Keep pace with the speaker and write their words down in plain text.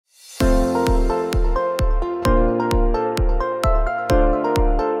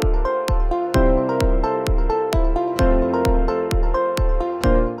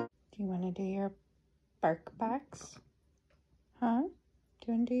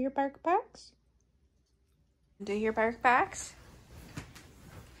your BARKBOX? Do your BARKBOX?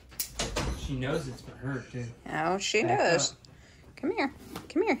 She knows it's for her, too. Oh, she does. Come here.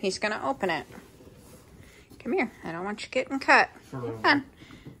 Come here. He's going to open it. Come here. I don't want you getting cut. Come on.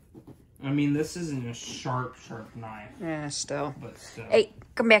 I mean, this isn't a sharp knife. Yeah, still. But still. Hey,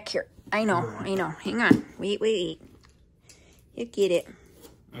 come back here. I know. Hang on. Wait. You get it.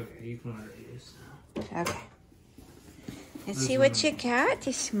 Okay, you can let her use. Okay. Let's see what you got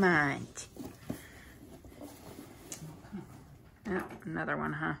this month. Oh, another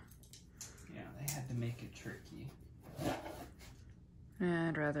one, huh? Yeah, they had to make it tricky.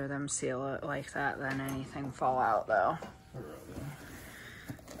 I'd rather them seal it like that than anything fall out, though.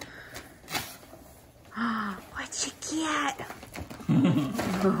 What'd you get?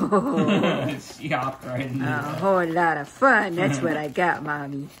 She hopped right in there. A whole lot of fun. That's what I got,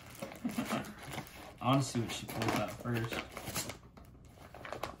 Mommy. I want to see what she pulls out first.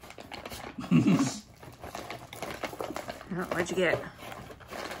 Oh, what'd you get?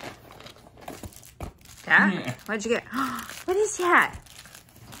 Yeah? What'd you get? What is that?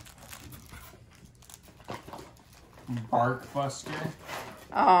 Barkbuster.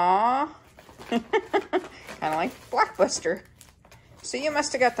 Aww. Kind of like Blockbuster. So you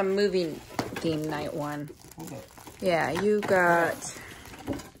must have got the movie game night one. Yeah, you got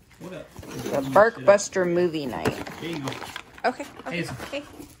the Barkbuster movie night. There you go. Okay. Hey. There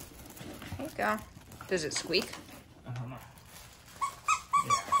you go. Does it squeak? I don't know.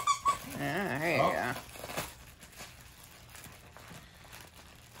 Yeah, there you go.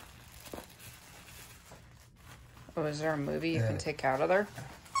 Oh, is there a movie you can take out of there?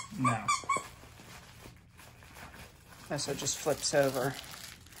 No. Oh, so it just flips over.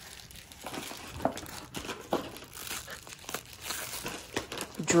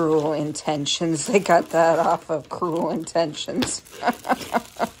 Drool Intentions. They got that off of Cruel Intentions.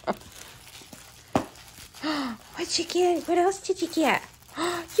 What'd you get? What else did you get?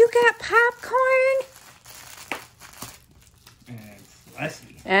 You got popcorn? And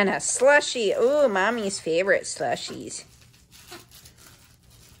slushy. And a slushie. Ooh, Mommy's favorite slushies.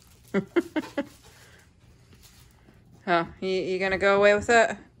 Oh, you gonna go away with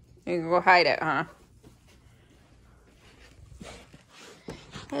it? You can go hide it, huh?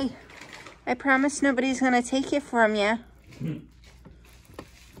 Hey, I promise nobody's gonna take it from you. You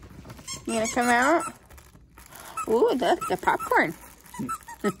gonna come out? Ooh, look, the popcorn.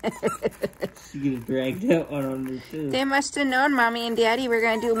 She could have dragged that one on her too. They must have known Mommy and Daddy were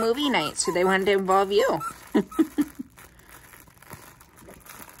gonna do a movie night, so they wanted to involve you.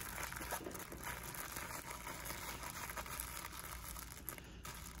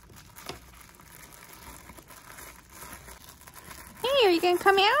 Hey, are you gonna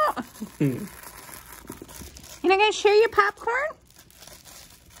come out? You're not gonna share your popcorn?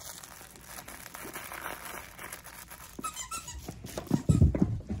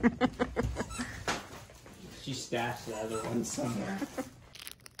 She stashed the other one somewhere.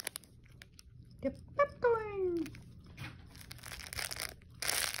 The popcorn.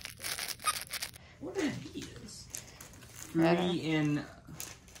 What are these? Fruity and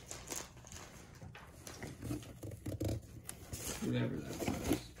whatever that was.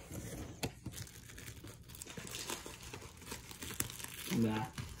 Nah.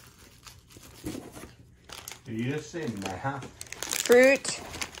 Did you just say nah? Fruit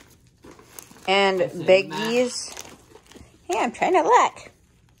and veggies. Hey, I'm trying to look.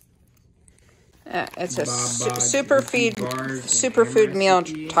 It's a superfood meal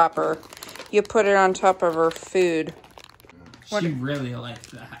topper. You put it on top of her food. She really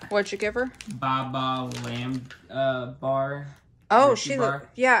liked that. What'd you give her? Baba lamb bar. Oh,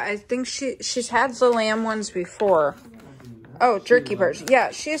 yeah, I think she's had the lamb ones before. Oh, jerky bars.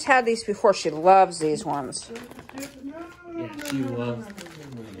 Yeah, she's had these before. She loves these ones. Yeah, she loves.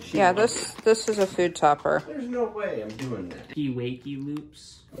 This is a food topper. There's no way I'm doing that. Wakey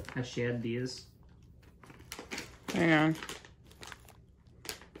loops. Has she had these? Hang on.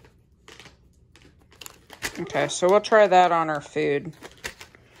 Okay, so we'll try that on our food.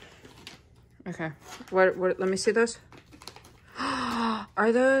 Okay. What let me see those.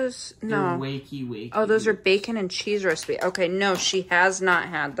 Are those? No. They're wakey. Oh, those are bacon and cheese recipe. Okay, no, she has not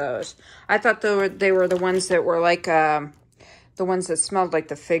had those. I thought they were the ones that were like the ones that smelled like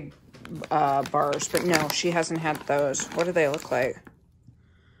the fig bars, but no, she hasn't had those. What do they look like?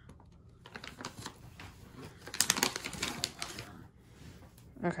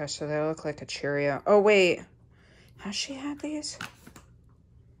 Okay, so they look like a Cheerio. Oh, wait. Has she had these?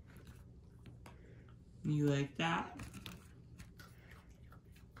 You like that?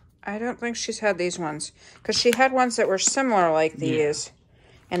 I don't think she's had these ones. Because she had ones that were similar like these.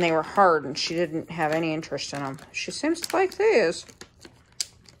 And they were hard, and she didn't have any interest in them. She seems to like these.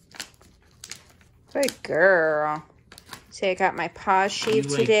 Good girl. See, I got my paws shaved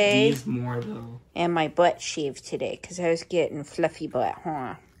today. These more, though. And my butt shaved today, because I was getting fluffy butt,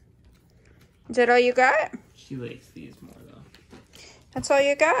 huh? Is that all you got? She likes these more, though. That's all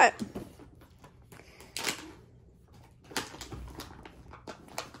you got.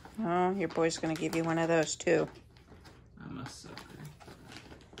 Oh, your boy's going to give you one of those, too. I'm a sucker.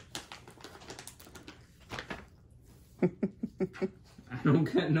 I don't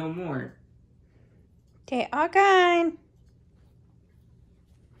got no more. Okay, all gone.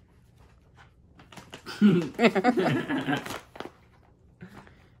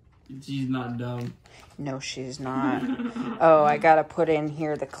 She's not dumb. No, she's not. Oh, I got to put in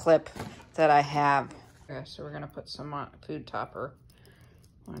here the clip that I have. Okay, so we're going to put some food topper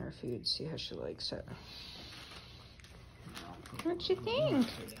on her food, see how she likes it. What you think?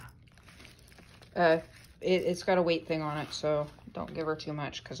 It's got a weight thing on it, so don't give her too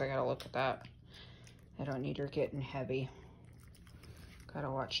much because I got to look at that. I don't need her getting heavy. Got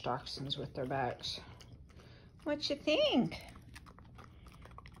to watch dachshunds with their backs. What you think?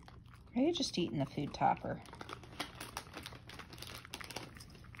 Are you just eating the food topper?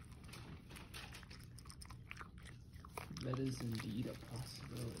 That is indeed a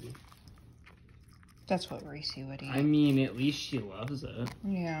possibility. That's what Reese would eat. I mean, at least she loves it.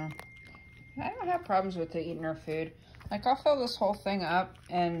 Yeah. I don't have problems with her eating her food. Like, I'll fill this whole thing up,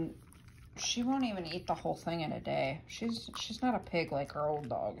 and she won't even eat the whole thing in a day. She's not a pig like her old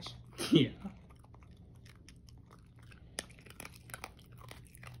dogs. Yeah.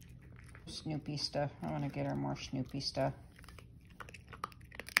 Snoopy stuff. I want to get her more Snoopy stuff.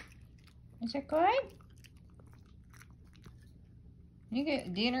 Is it good? You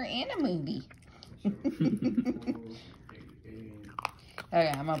get dinner and a movie. Okay,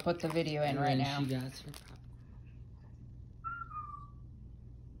 I'm going to put the video in right now. She got her.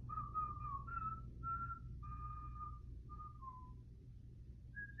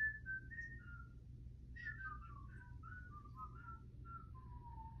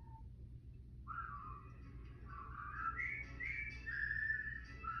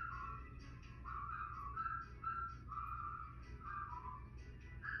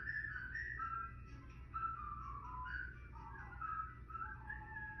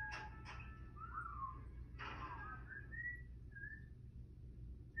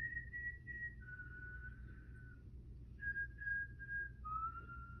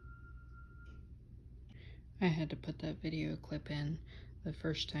 I had to put that video clip in the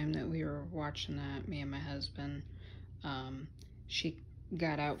first time that we were watching that, me and my husband. She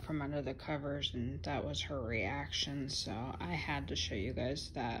got out from under the covers, and that was her reaction, so I had to show you guys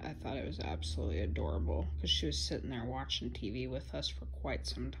that. I thought it was absolutely adorable because she was sitting there watching TV with us for quite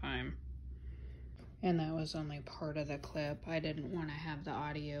some time. And that was only part of the clip. I didn't want to have the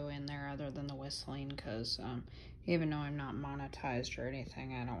audio in there other than the whistling because even though I'm not monetized or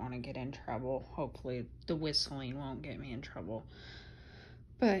anything, I don't want to get in trouble. Hopefully the whistling won't get me in trouble.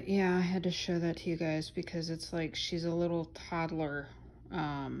 But yeah, I had to show that to you guys because it's like she's a little toddler,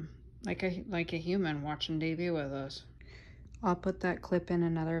 like a human watching TV with us. I'll put that clip in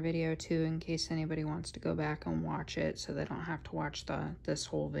another video too in case anybody wants to go back and watch it so they don't have to watch this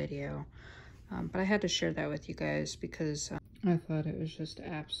whole video. But I had to share that with you guys because I thought it was just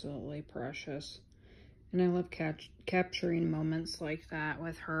absolutely precious. And I love capturing moments like that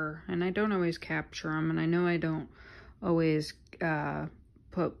with her. And I don't always capture them. And I know I don't always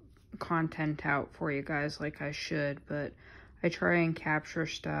put content out for you guys like I should. But I try and capture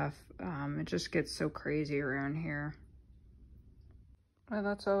stuff. It just gets so crazy around here. Well,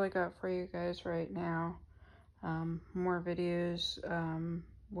 that's all I got for you guys right now. More videos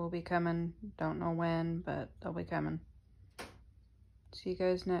will be coming. Don't know when, but they'll be coming. See you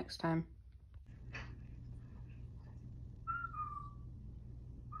guys next time.